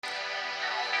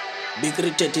Be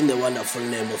greeted in the wonderful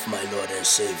name of my Lord and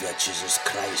Savior Jesus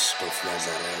Christ of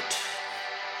Nazareth.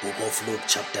 Book of Luke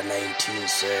chapter 19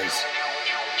 says,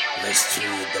 verse 3,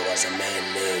 there was a man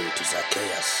named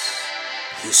Zacchaeus.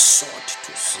 He sought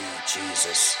to see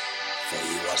Jesus, for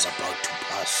he was about to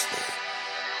pass there,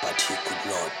 but he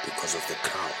could not because of the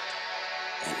crowd,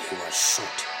 and he was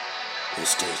short in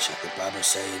stature. The Bible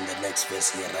says in the next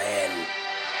verse, he ran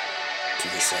to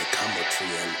the sycamore tree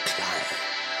and climbed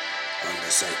on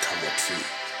the sycamore tree.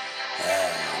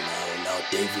 Now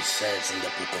David says in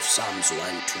the book of Psalms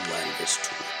 121 verse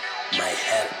 2, my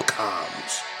help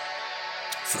comes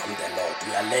from the Lord.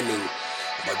 We are learning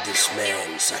about this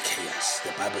man Zacchaeus.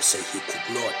 The Bible says he could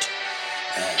not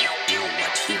do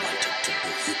what he wanted to do.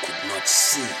 He could not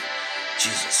see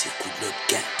Jesus. He could not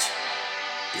get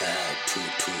to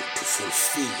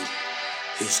fulfill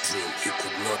his dream. He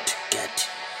could not get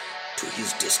to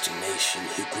his destination.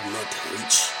 He could not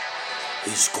reach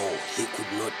his goal. He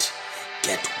could not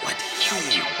get what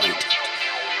he wanted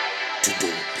to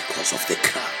do because of the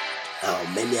crowd. Now,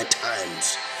 many a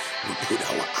times we put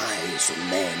our eyes on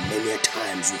men. Many a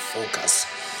times we focus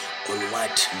on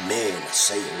what men are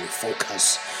saying. We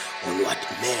focus on what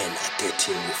men are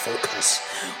getting. We focus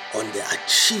on the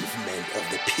achievement of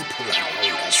the people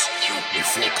around us. We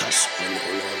focus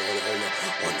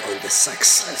on the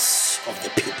success of the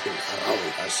people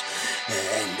around us.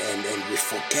 And we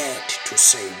forget to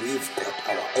say we've got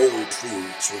our own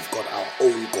dreams. We've got our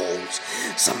own goals.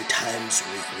 Sometimes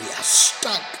we are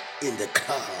stuck in the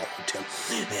crowd and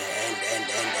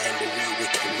we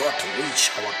cannot reach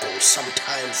our goals.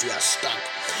 Sometimes we are stuck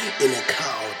in a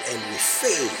crowd and we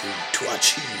fail to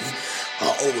achieve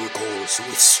our own goals.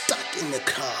 We're stuck in the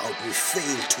crowd. We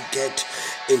fail to get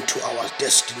into our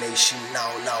destination. Now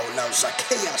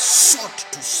Zacchaeus sought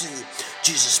to see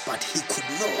Jesus, but he could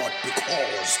not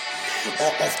because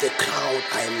of the crowd.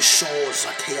 I am sure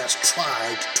Zacchaeus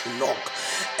tried to knock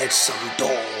at some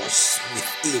doors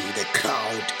within the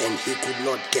crowd and he could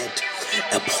not get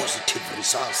a positive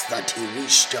result that he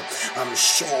wished. I'm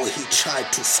sure he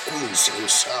tried to squeeze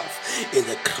himself in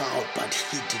the crowd, but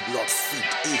he did not fit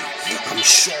in. I'm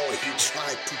sure he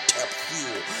tried to tap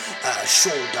few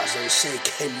shoulders and say,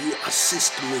 can you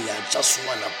assist me? I just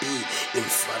want to be in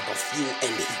front of you,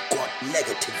 and he got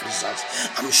negative results.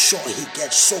 I'm sure he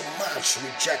gets so much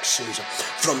rejections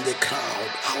from the crowd.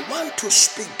 I want to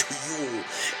speak to you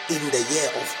in the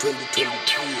year of 2023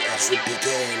 as we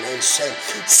begin and say,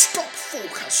 stop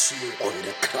focusing on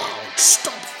the crowd.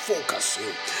 Stop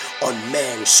focusing on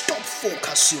men. Stop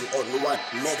focusing on what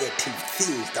negative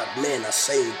things that men are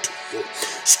saying to you.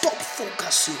 Stop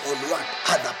focusing on what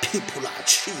other people are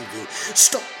achieving.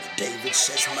 Stop. David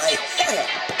says, my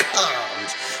help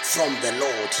comes from the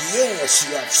Lord. Yes,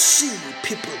 you have seen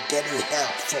people getting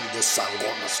help from the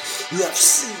sangomas. You have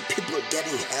seen people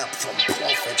getting help from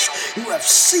prophets. You have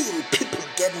seen people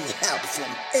getting help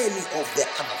from any of the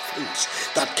other things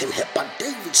that can help. But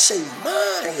David says,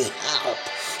 my help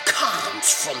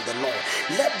comes from the Lord.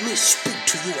 Let me speak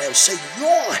to you and say,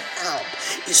 your help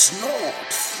is not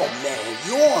from man.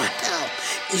 Your help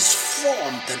is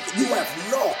from the Lord. You have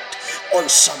knocked on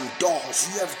some doors.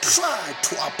 You have tried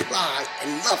to apply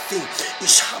and nothing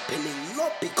is happening.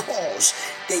 Not because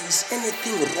there is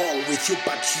anything wrong with you,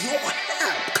 but your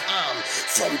help comes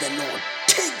from the Lord.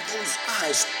 Take those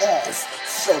eyes off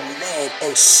from man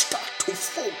and start to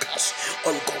focus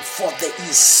on God, for there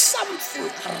is something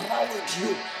around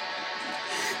you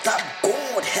that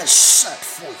God has set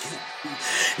for you.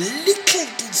 Little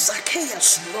did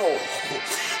Zacchaeus know,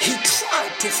 he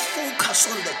tried to focus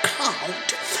on the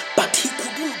crowd, but he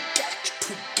couldn't get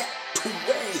to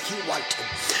where he wanted.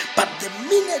 But the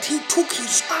minute he took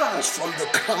his eyes from the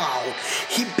crowd,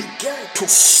 he began to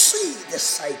see the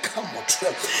sycamore tree,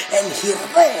 and he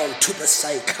ran to the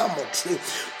sycamore tree,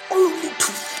 only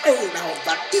to find out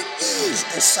that it is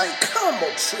the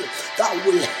sycamore tree that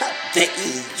will help. There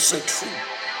is a tree.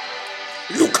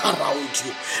 Look around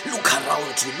you, look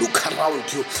around you, look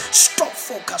around you. Stop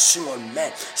focusing on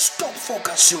men. Stop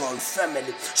focusing on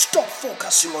family. Stop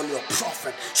focusing on your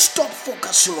prophet. Stop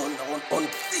focusing on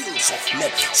things of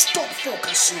men. Stop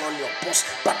focusing on your boss.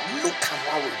 But look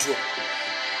around you.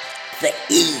 There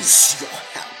is your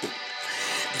help.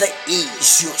 There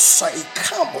is your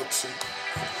sycamore tree.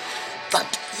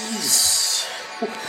 That is